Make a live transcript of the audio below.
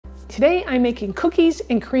Today I'm making cookies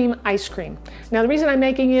and cream ice cream. Now the reason I'm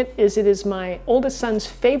making it is my oldest son's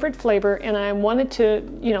favorite flavor, and I wanted to,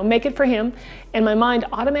 make it for him, and my mind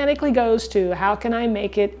automatically goes to how can I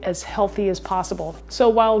make it as healthy as possible. So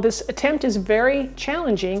while this attempt is very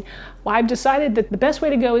challenging, I've decided that the best way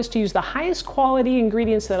to go is to use the highest quality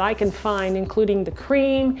ingredients that I can find, including the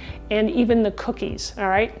cream and even the cookies, all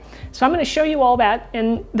right? So I'm going to show you all that,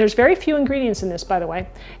 and there's very few ingredients in this, by the way,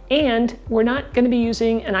 and we're not going to be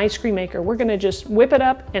using an ice cream maker. We're going to just whip it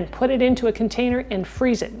up and put it into a container and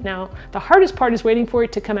freeze it. Now, the hardest part is waiting for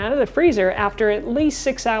it to come out of the freezer after at least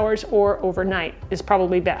 6 hours or overnight is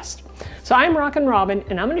probably best. So I'm Rockin' Robin,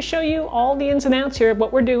 and I'm going to show you all the ins and outs here of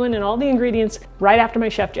what we're doing and all the ingredients right after my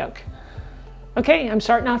chef joke. Okay, I'm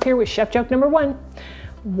starting off here with chef joke number 1.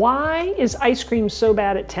 Why is ice cream so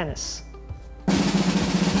bad at tennis?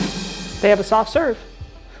 They have a soft serve.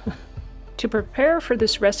 To prepare for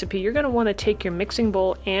this recipe, you're going to want to take your mixing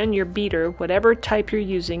bowl and your beater, whatever type you're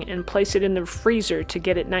using, and place it in the freezer to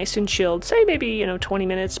get it nice and chilled, say maybe 20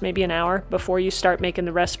 minutes, maybe an hour before you start making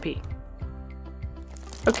the recipe.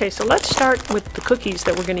 Okay, so let's start with the cookies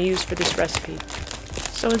that we're going to use for this recipe.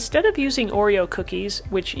 So instead of using Oreo cookies,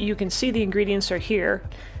 which you can see the ingredients are here,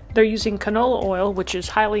 they're using canola oil, which is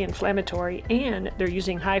highly inflammatory, and they're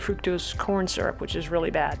using high fructose corn syrup, which is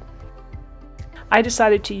really bad. I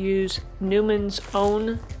decided to use Newman's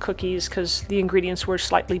Own cookies because the ingredients were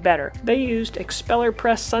slightly better. They used expeller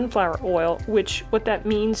pressed sunflower oil, which what that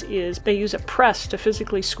means is they use a press to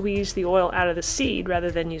physically squeeze the oil out of the seed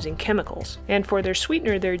rather than using chemicals. And for their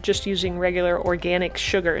sweetener, they're just using regular organic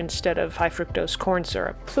sugar instead of high fructose corn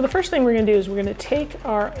syrup. So the first thing we're going to do is we're going to take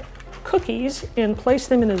our cookies and place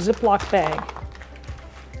them in a Ziploc bag.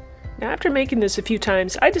 Now, after making this a few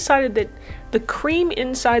times, I decided that the cream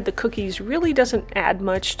inside the cookies really doesn't add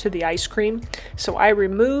much to the ice cream, so I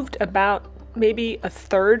removed about maybe a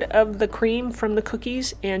third of the cream from the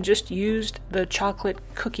cookies and just used the chocolate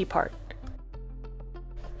cookie part.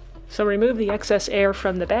 So remove the excess air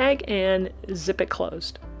from the bag and zip it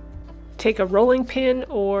closed. Take a rolling pin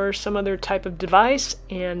or some other type of device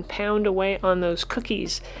and pound away on those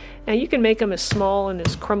cookies. Now you can make them as small and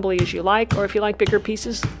as crumbly as you like, or if you like bigger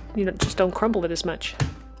pieces, just don't crumble it as much.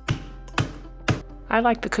 I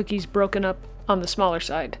like the cookies broken up on the smaller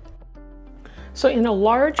side. So in a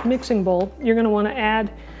large mixing bowl, you're going to want to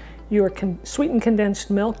add your sweetened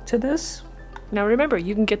condensed milk to this. Now remember,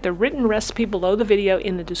 you can get the written recipe below the video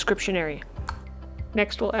in the description area.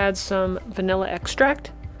 Next we'll add some vanilla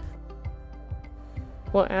extract.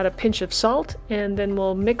 We'll add a pinch of salt, and then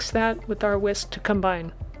we'll mix that with our whisk to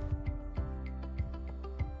combine.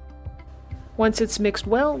 Once it's mixed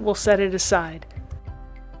well, we'll set it aside.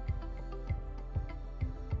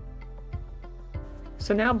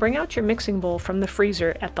 So now bring out your mixing bowl from the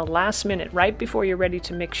freezer at the last minute, right before you're ready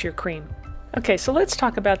to mix your cream. Okay, so let's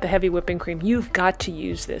talk about the heavy whipping cream. You've got to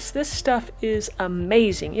use this. This stuff is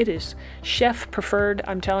amazing. It is chef preferred,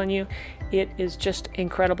 I'm telling you. It is just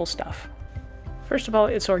incredible stuff. First of all,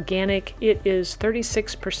 it's organic. It is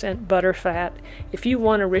 36% butterfat. If you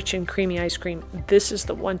want a rich and creamy ice cream, this is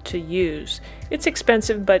the one to use. It's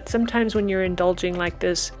expensive, but sometimes when you're indulging like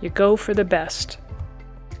this, you go for the best.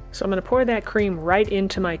 So I'm going to pour that cream right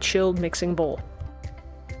into my chilled mixing bowl.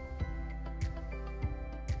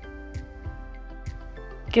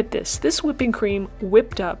 Get this whipping cream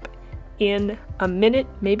whipped up in a minute,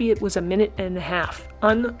 maybe it was a minute and a half.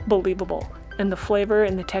 Unbelievable. And the flavor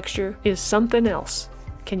and the texture is something else.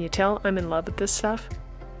 Can you tell I'm in love with this stuff?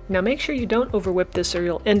 Now make sure you don't over whip this or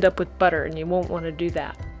you'll end up with butter, and you won't want to do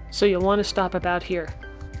that. So you'll want to stop about here.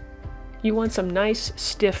 You want some nice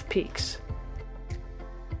stiff peaks.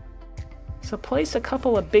 So place a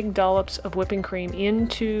couple of big dollops of whipping cream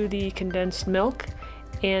into the condensed milk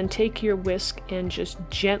and take your whisk and just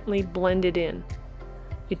gently blend it in.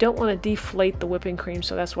 You don't want to deflate the whipping cream,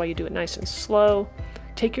 so that's why you do it nice and slow.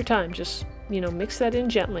 Take your time, just mix that in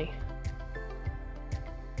gently.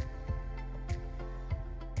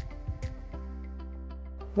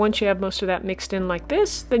 Once you have most of that mixed in like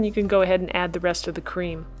this, then you can go ahead and add the rest of the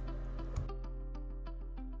cream.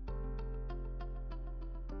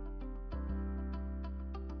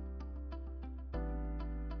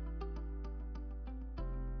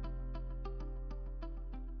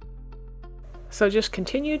 So just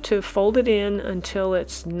continue to fold it in until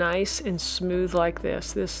it's nice and smooth like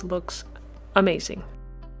this. This looks amazing.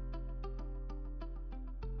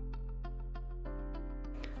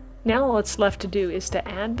 Now all it's left to do is to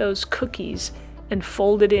add those cookies and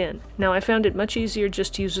fold it in. Now I found it much easier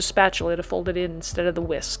just to use a spatula to fold it in instead of the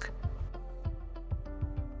whisk.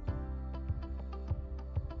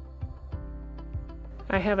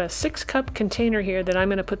 I have a 6-cup container here that I'm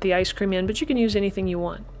going to put the ice cream in, but you can use anything you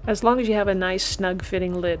want, as long as you have a nice snug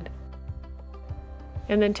fitting lid.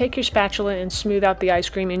 And then take your spatula and smooth out the ice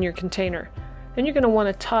cream in your container. Then you're going to want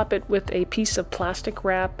to top it with a piece of plastic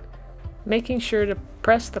wrap, making sure to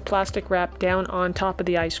press the plastic wrap down on top of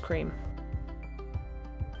the ice cream.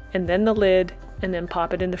 And then the lid, and then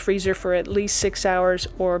pop it in the freezer for at least 6 hours,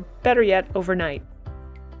 or better yet, overnight.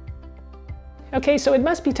 Okay, so it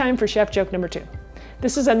must be time for chef joke number 2.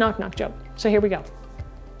 This is a knock-knock joke, so here we go.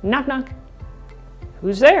 Knock knock.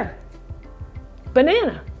 Who's there?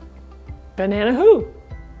 Banana. Banana who?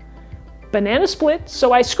 Banana split,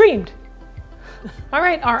 so I screamed. All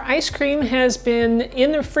right, our ice cream has been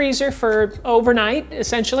in the freezer for overnight,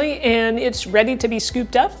 essentially, and it's ready to be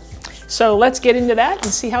scooped up. So let's get into that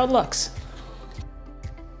and see how it looks.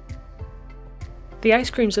 The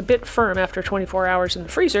ice cream's a bit firm after 24 hours in the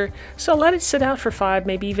freezer, so let it sit out for 5,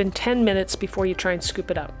 maybe even 10 minutes before you try and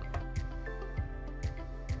scoop it up.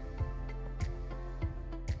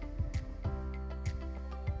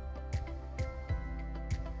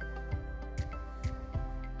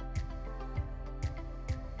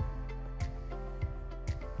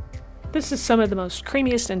 This is some of the most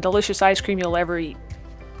creamiest and delicious ice cream you'll ever eat.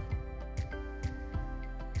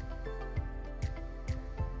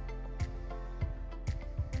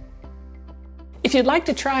 If you'd like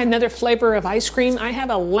to try another flavor of ice cream, I have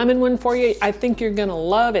a lemon one for you. I think you're gonna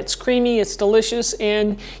love. It's creamy, it's delicious,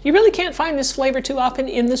 and you really can't find this flavor too often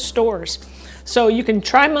in the stores. So you can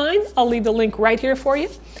try mine. I'll leave the link right here for you,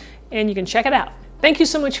 and you can check it out. Thank you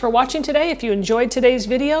so much for watching today. If you enjoyed today's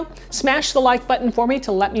video, smash the like button for me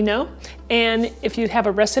to let me know. And if you have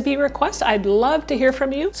a recipe request, I'd love to hear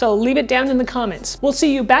from you. So leave it down in the comments. We'll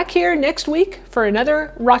see you back here next week for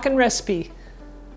another Rockin' recipe.